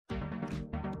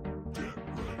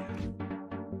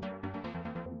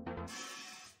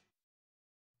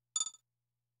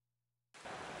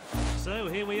So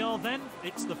here we are then,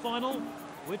 it's the final.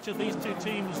 Which of these two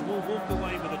teams will walk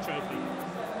away with a trophy?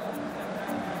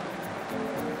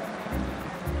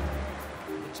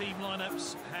 The team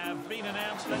lineups have been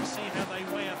announced. Let's see how they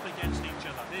weigh up against each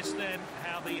other. This then,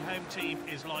 how the home team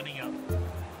is lining up.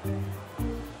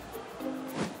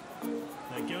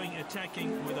 They're going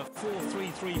attacking with a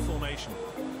 4-3-3 formation.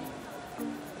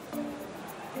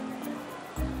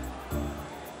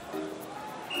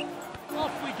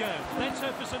 Off we go. Let's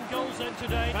hope for some goals then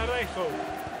today. Parejo.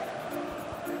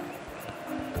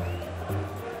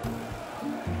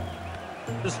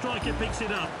 The striker picks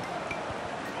it up.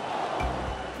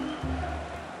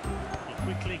 He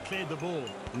quickly cleared the ball.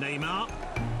 Neymar.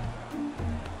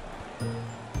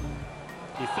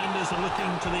 Defenders are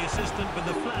looking to the assistant, but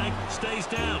the flag stays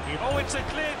down. Oh, it's a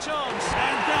clear chance.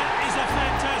 And that is a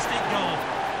fantastic goal.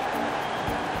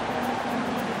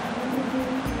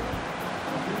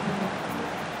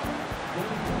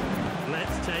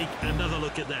 Let's take another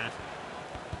look at that.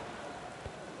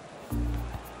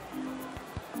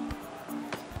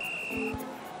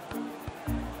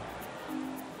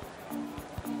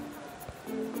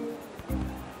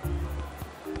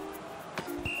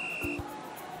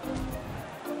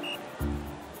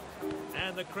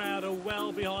 And the crowd are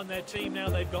well behind their team now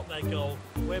they've got their goal.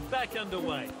 We're back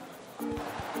underway.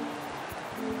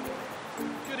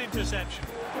 Good interception.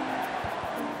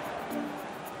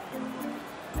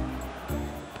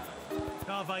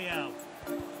 Carvajal.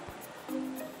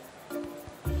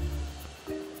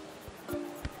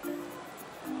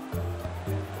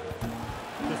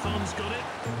 Buffon's got it.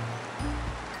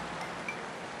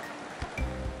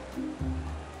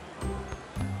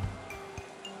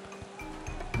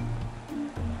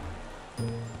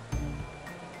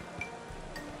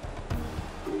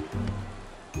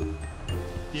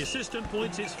 The assistant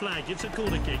points its flag. It's a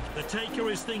corner kick. The taker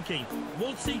is thinking,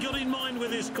 what's he got in mind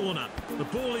with this corner? The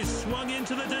ball is swung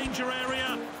into the danger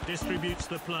area. Distributes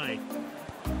the play.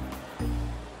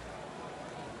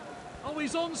 Oh,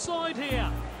 he's onside here.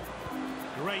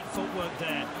 Great footwork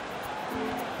there.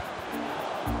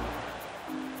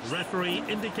 Referee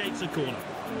indicates a corner.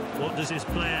 What does his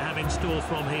player have in store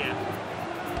from here?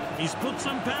 He's put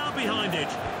some power behind it.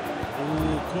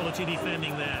 Ooh, quality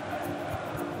defending there.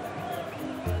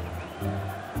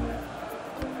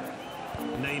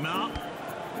 Neymar.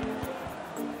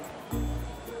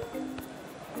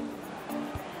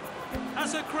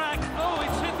 Has a crack. Oh,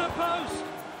 it's hit the post.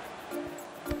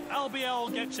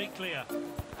 Albiol gets it clear.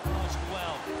 Passed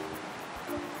well.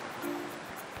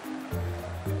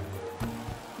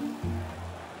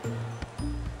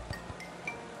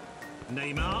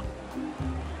 Neymar.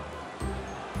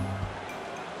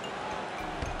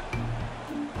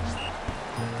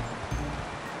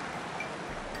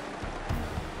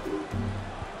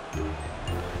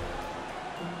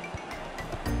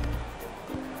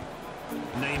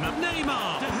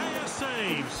 Neymar! De Gea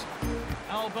saves.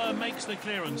 Alba makes the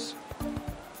clearance.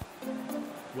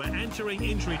 We're entering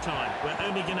injury time. We're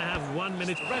only going to have 1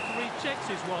 minute. The referee checks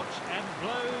his watch and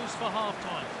blows for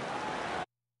half-time.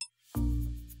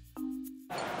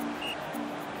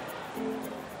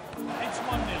 It's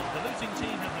 1-0. The losing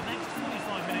team have the next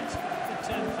 45 minutes to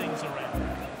turn things around.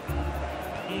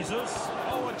 Jesus.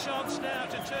 Oh, a chance now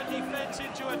to turn defence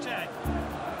into attack.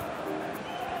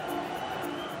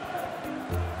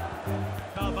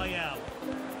 Carvajal.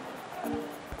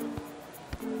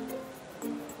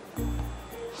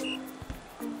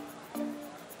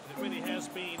 It really has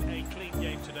been a clean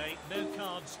game today. No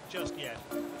cards just yet.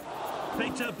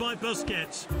 Picked up by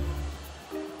Busquets.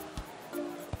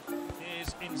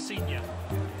 Here's Insigne.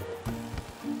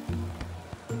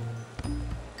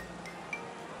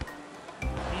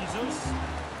 Jesus.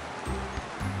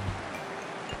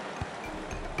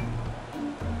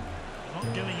 Not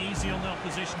going easy on the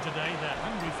opposition today. They're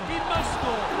hungry for... He must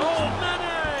score! Oh,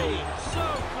 Mane! So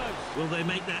close! Will they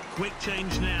make that quick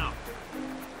change now?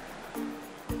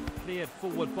 Cleared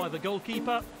forward by the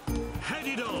goalkeeper.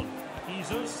 Headed on!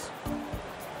 Jesus.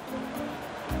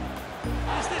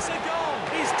 Is this a goal?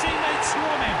 His teammates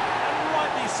swarm him, and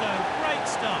rightly so. Great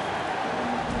stuff.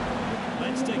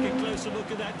 Let's take a closer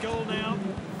look at that goal now.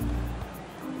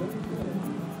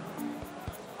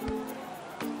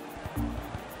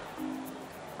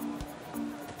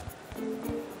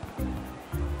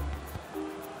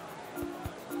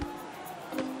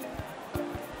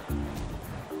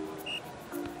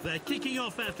 They're kicking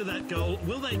off after that goal.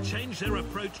 Will they change their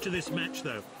approach to this match,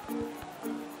 though?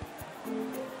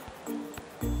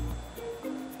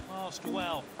 Passed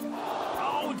well.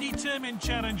 Oh, determined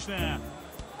challenge there.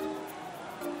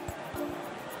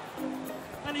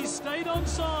 And he's stayed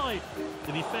onside.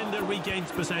 The defender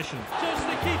regains possession. Just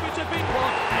the keeper to beat.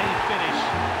 What a finish.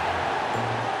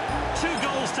 2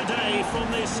 goals today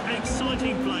from this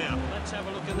exciting player. Let's have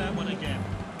a look at that one again.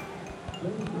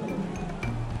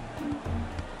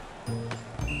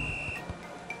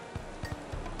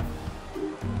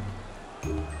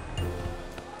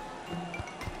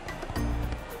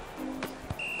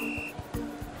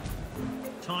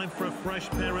 Time for a fresh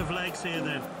pair of legs here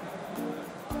then.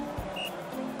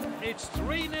 It's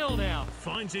 3-0 now.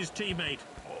 Finds his teammate.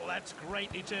 Oh, that's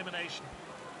great determination.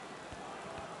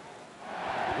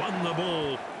 Won the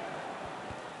ball.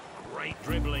 Great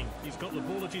dribbling. He's got the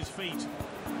ball at his feet.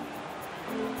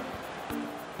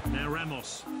 Now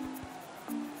Ramos.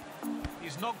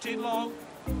 He's knocked in long.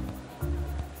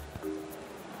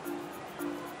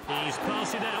 He's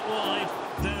passed it out wide.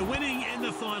 They're winning in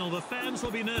the final. The fans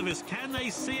will be nervous. Can they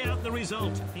see out the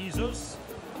result? Jesus.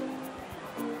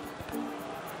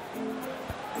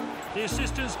 The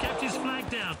assistant's kept his flag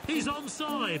down. He's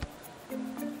onside.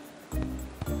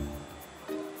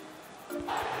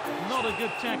 Not a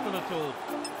good tackle at all.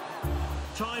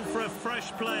 Time for a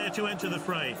fresh player to enter the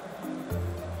fray.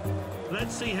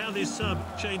 Let's see how this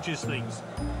sub changes things.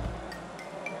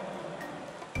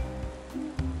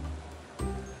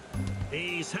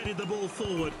 He's headed the ball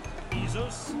forward.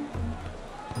 Jesus.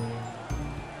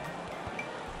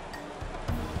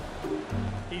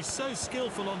 He's so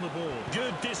skillful on the ball.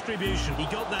 Good distribution. He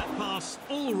got that pass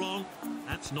all wrong.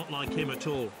 That's not like him at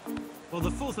all. Well,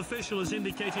 the fourth official has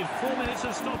indicated 4 minutes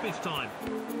of stoppage time.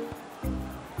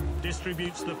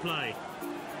 Distributes the play.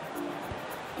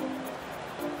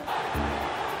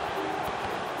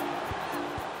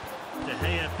 De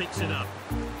Gea picks it up.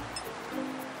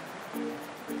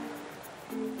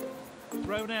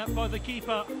 Thrown out by the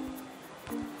keeper.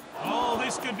 Oh,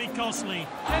 this could be costly.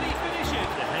 Can he finish it?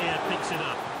 De Gea picks it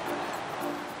up.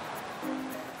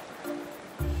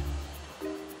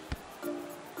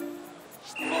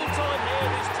 Full time here,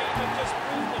 this team have just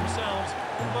proved themselves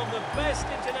among the best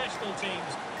international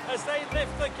teams as they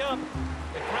lift the cup.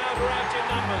 The crowd are out in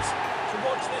numbers to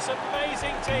watch this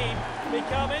amazing team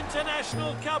become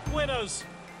international cup winners.